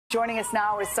Joining us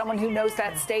now is someone who knows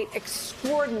that state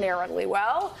extraordinarily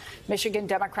well, Michigan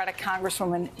Democratic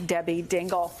Congresswoman Debbie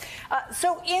Dingell.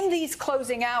 So in these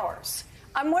closing hours,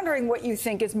 I'm wondering what you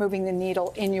think is moving the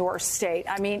needle in your state.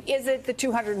 I mean, is it the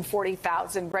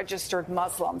 240,000 registered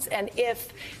Muslims? And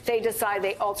if they decide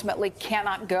they ultimately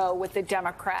cannot go with the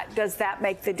Democrat, does that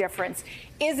make the difference?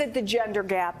 Is it the gender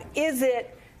gap? Is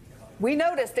it... We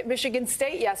noticed at Michigan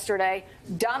State yesterday,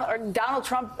 Donald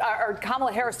Trump or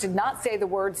Kamala Harris did not say the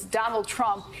words Donald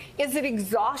Trump. Is it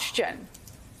exhaustion?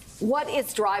 What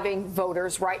is driving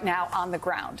voters right now on the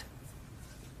ground?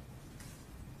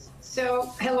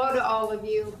 So, hello to all of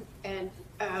you. And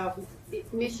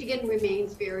Michigan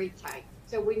remains very tight.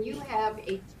 So when you have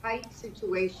a tight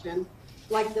situation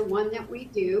like the one that we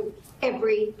do,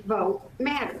 every vote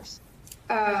matters.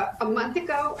 A month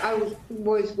ago, I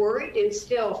was worried and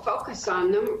still focused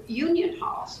on them, union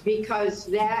halls, because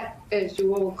that, as you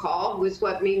will recall, was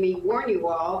what made me warn you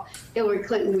all, Hillary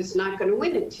Clinton was not going to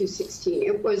win in 2016.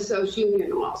 It was those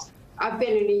union halls. I've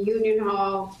been in a union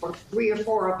hall for 3 or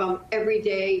 4 of them every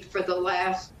day for the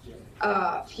last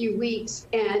few weeks,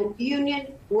 and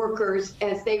union workers,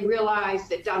 as they realize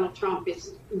that Donald Trump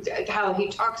is, how he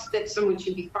talks that someone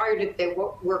should be fired if they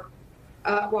work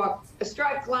walk a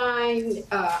strike line,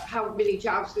 how many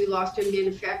jobs we lost in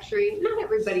manufacturing. Not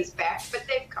everybody's back, but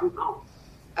they've come home.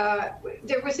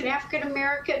 There was an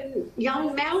African-American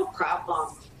young male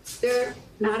problem.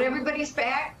 Not everybody's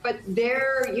back, but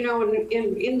they're, you know,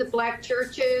 in the black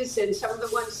churches and some of the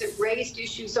ones that raised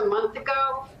issues a month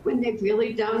ago, when they've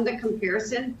really done the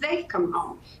comparison, they've come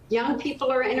home. Young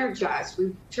people are energized.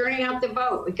 We're turning out the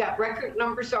vote. We got record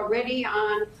numbers already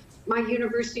on my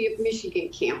University of Michigan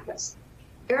campus.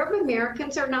 Arab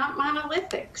Americans are not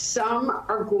monolithic. Some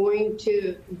are going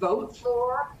to vote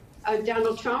for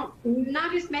Donald Trump,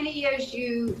 not as many as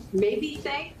you maybe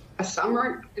think. Some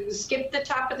are going to skip the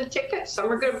top of the ticket. Some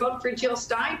are going to vote for Jill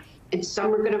Stein, and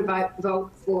some are going to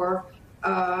vote for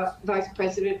Vice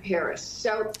President Harris.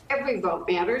 So every vote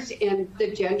matters, and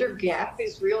the gender gap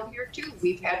is real here, too.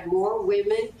 We've had more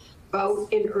women vote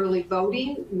in early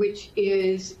voting, which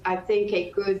is, I think,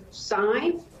 a good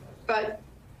sign. But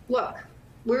look,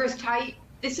 we're as tight.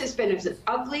 This has been as an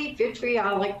ugly,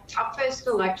 vitriolic, toughest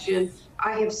election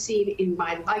I have seen in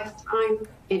my lifetime,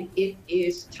 and it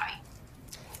is tight.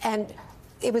 And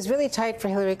it was really tight for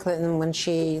Hillary Clinton when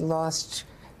she lost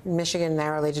Michigan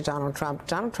narrowly to Donald Trump.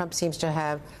 Donald Trump seems to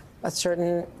have a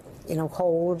certain,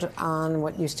 hold on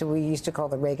what we used to call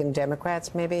the Reagan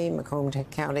Democrats, maybe, Macomb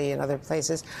County and other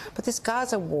places. But this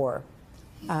Gaza war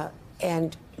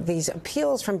and these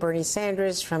appeals from Bernie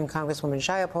Sanders, from Congresswoman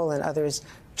Jayapal and others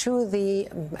to the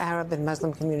Arab and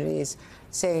Muslim communities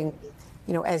saying,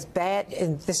 as bad,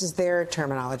 and this is their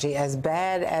terminology, as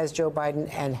bad as Joe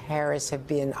Biden and Harris have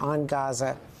been on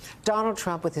Gaza, Donald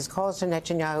Trump, with his calls to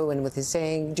Netanyahu and with his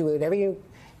saying, do whatever you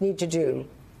need to do,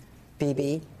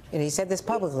 Bibi, and he said this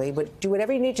publicly, but do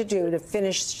whatever you need to do to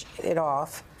finish it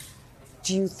off.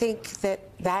 Do you think that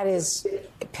that is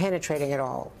penetrating at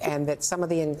all, and that some of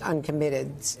the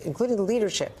uncommitted, including the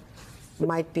leadership,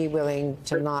 might be willing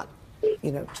to not,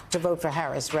 to vote for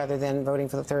Harris rather than voting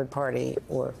for the third party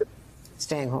or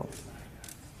staying home?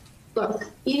 Look,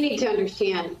 you need to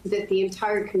understand that the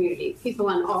entire community, people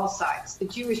on all sides, the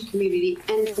Jewish community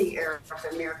and the Arab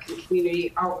American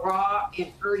community, are raw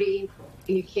and hurting,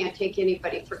 and you can't take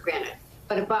anybody for granted.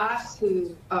 But Abbas,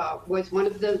 who was one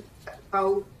of the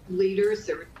leaders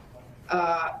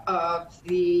of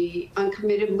the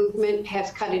uncommitted movement,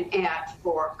 has cut an ad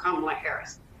for Kamala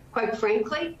Harris. Quite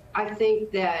frankly, I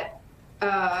think that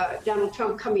Donald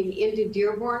Trump coming into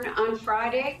Dearborn on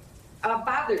Friday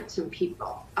bothered some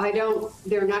people.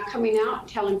 They're not coming out and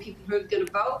telling people who's going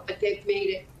to vote, but they've made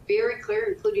it very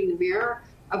clear, including the mayor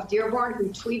of Dearborn, who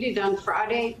tweeted on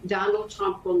Friday, Donald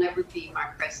Trump will never be my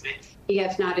president. He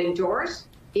has not endorsed.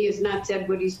 He has not said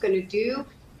what he's going to do.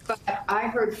 But I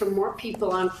heard from more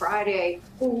people on Friday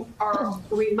who are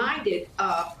reminded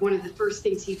of one of the first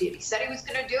things he did. He said he was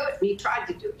going to do it, and he tried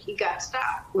to do it. He got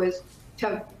stopped, was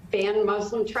to ban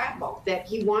Muslim travel, that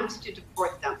he wants to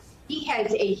deport them. He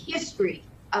has a history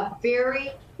of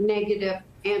very negative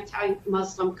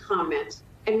anti-Muslim comments,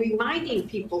 and reminding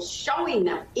people, showing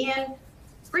them in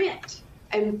print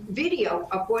and video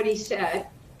of what he said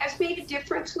has made a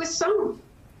difference with some.